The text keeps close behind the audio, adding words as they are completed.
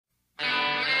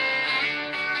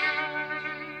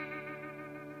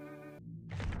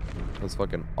That's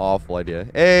fucking awful idea.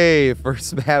 Hey,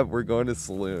 first map, we're going to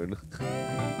Saloon.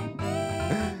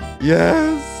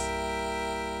 Yes!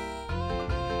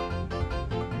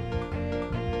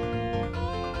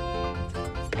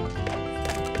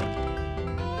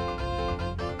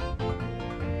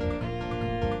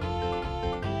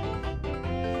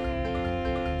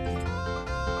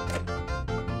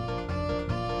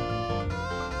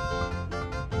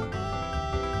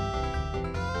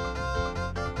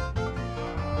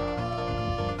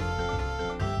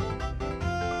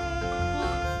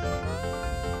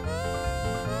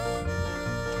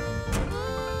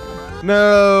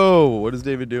 No! What is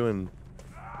David doing?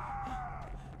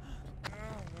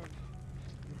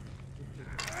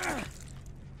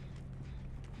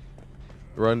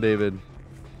 Run, David.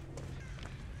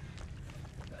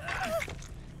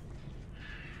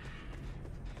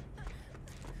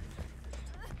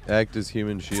 Act as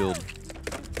human shield.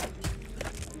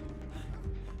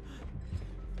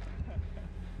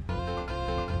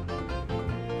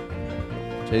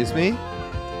 Chase me?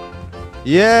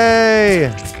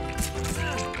 Yay!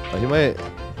 Oh, he might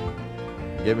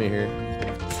get me here.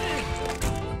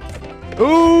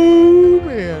 Ooh,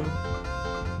 man.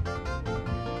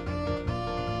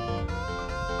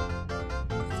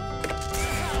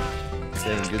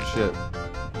 Dang, good shit.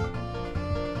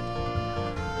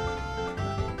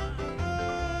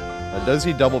 Does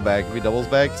he double back? If he doubles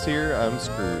back here, I'm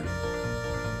screwed.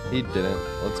 He didn't.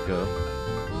 Let's go.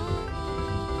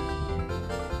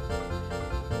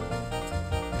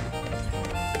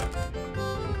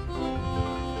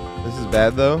 This is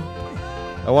bad, though.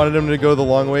 I wanted him to go the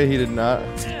long way. He did not.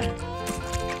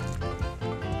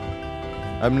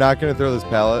 I'm not going to throw this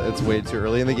pallet. It's way too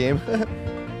early in the game.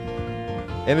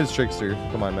 And it's Trickster.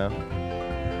 Come on now.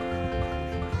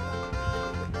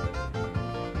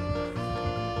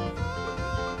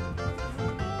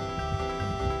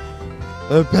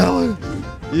 A pallet.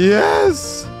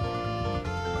 Yes!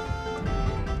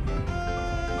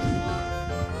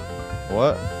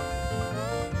 What?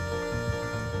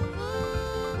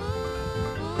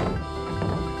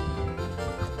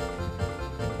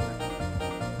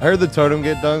 I heard the totem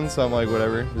get done, so I'm like,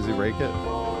 whatever. Does he break it?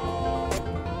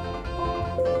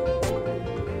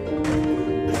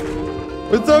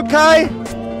 It's okay!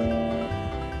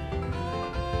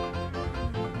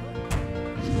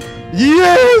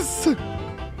 Yes!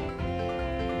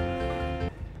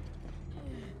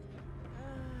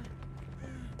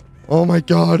 Oh my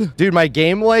god. Dude, my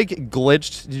game, like,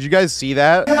 glitched. Did you guys see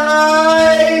that?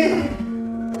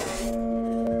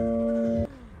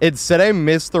 It said I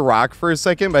missed the rock for a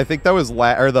second, but I think that was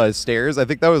or the stairs. I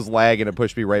think that was lag, and it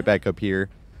pushed me right back up here.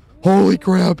 Holy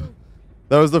crap.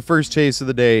 That was the first chase of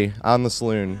the day on the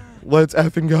Saloon. Let's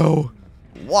effing go.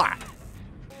 What?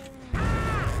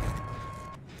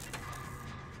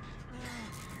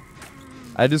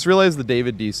 I just realized the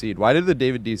David DC'd. Why did the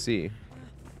David DC?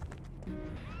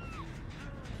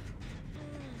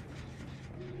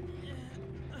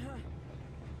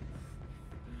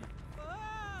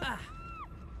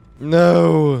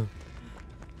 No.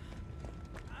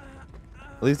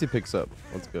 At least he picks up.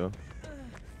 Let's go.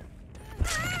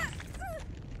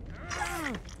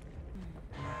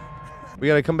 We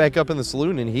gotta come back up in the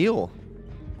Saloon and heal.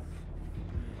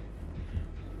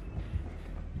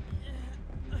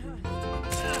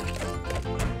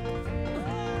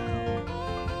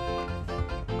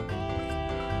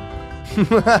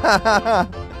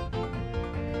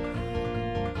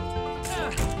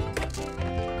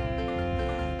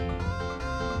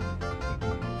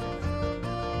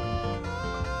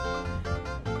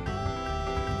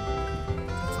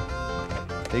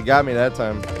 He got me that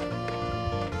time.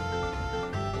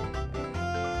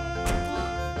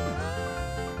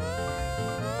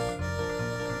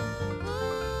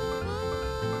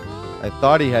 I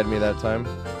thought he had me that time.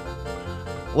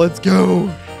 Let's go!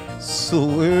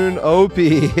 Saloon OP.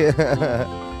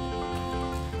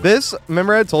 This,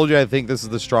 remember I told you I think this is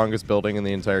the strongest building in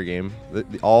the entire game?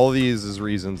 All these is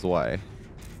reasons why.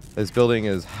 This building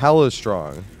is hella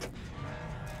strong.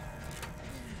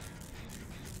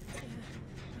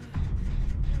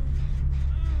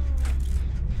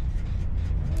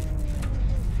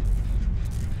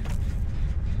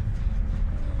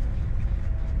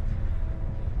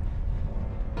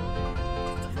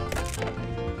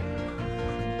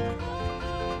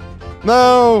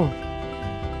 No!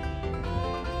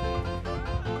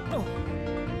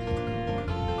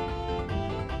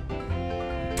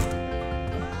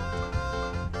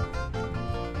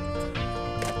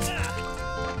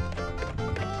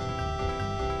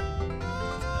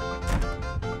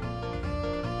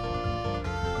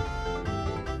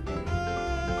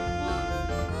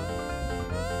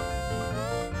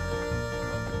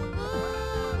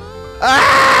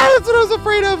 Ah! That's what I was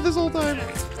afraid of this whole time.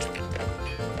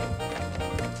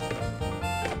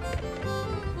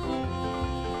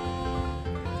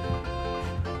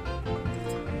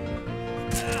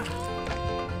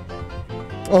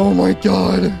 Oh my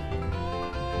god.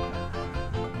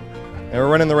 And we're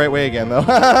running the right way again, though.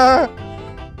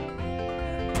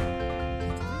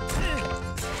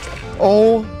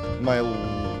 Oh my.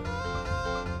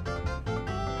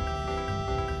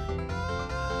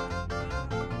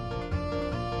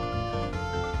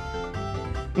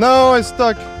 No, I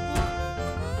stuck.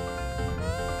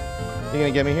 You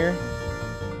gonna get me here?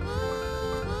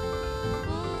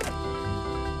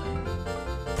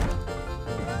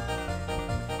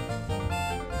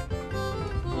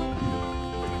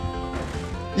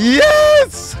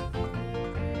 Yes!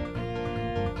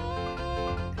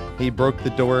 He broke the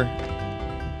door.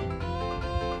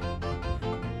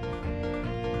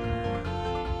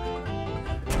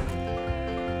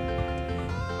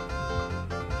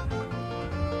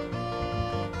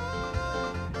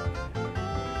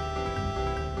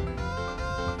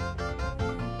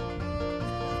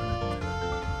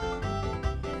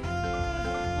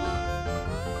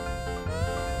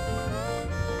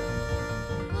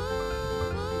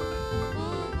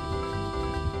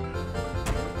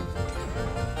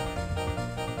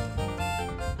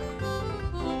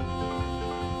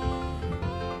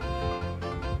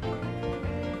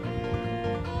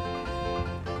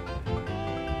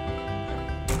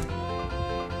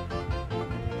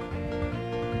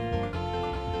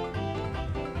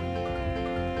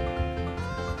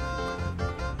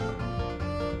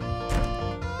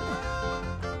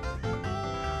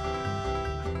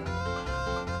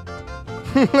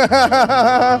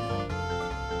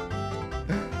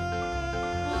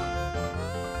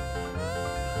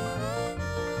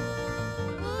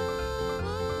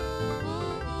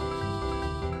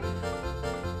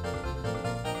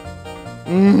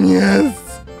 Yes.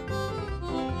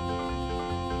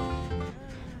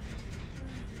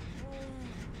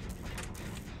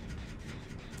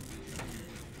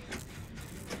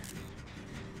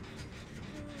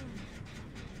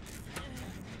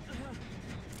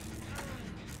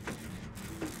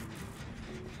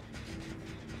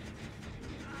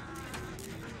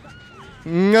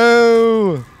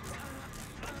 No.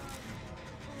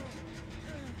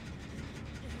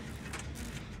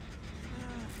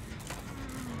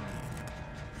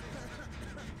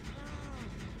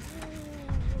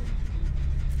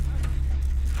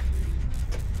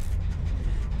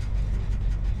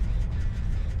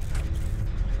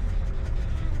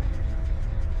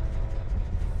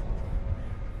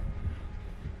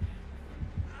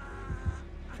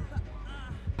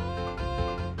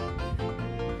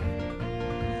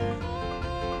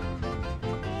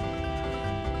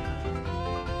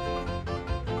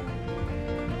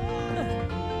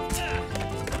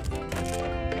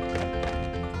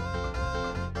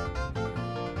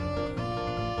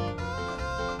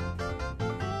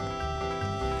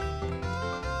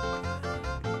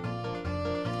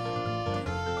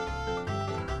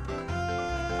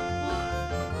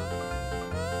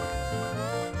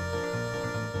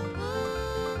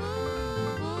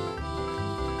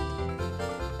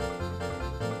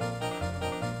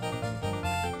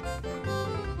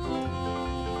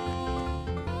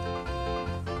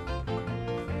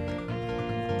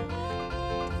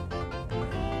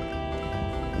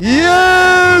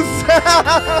 Yes!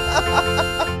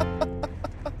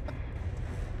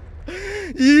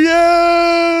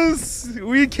 Yes!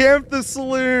 We camped the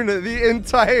saloon the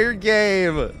entire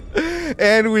game.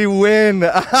 And we win.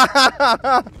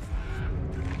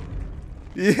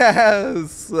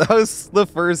 Yes! That was the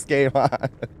first game on.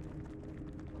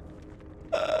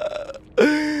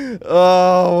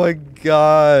 Oh my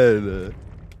god.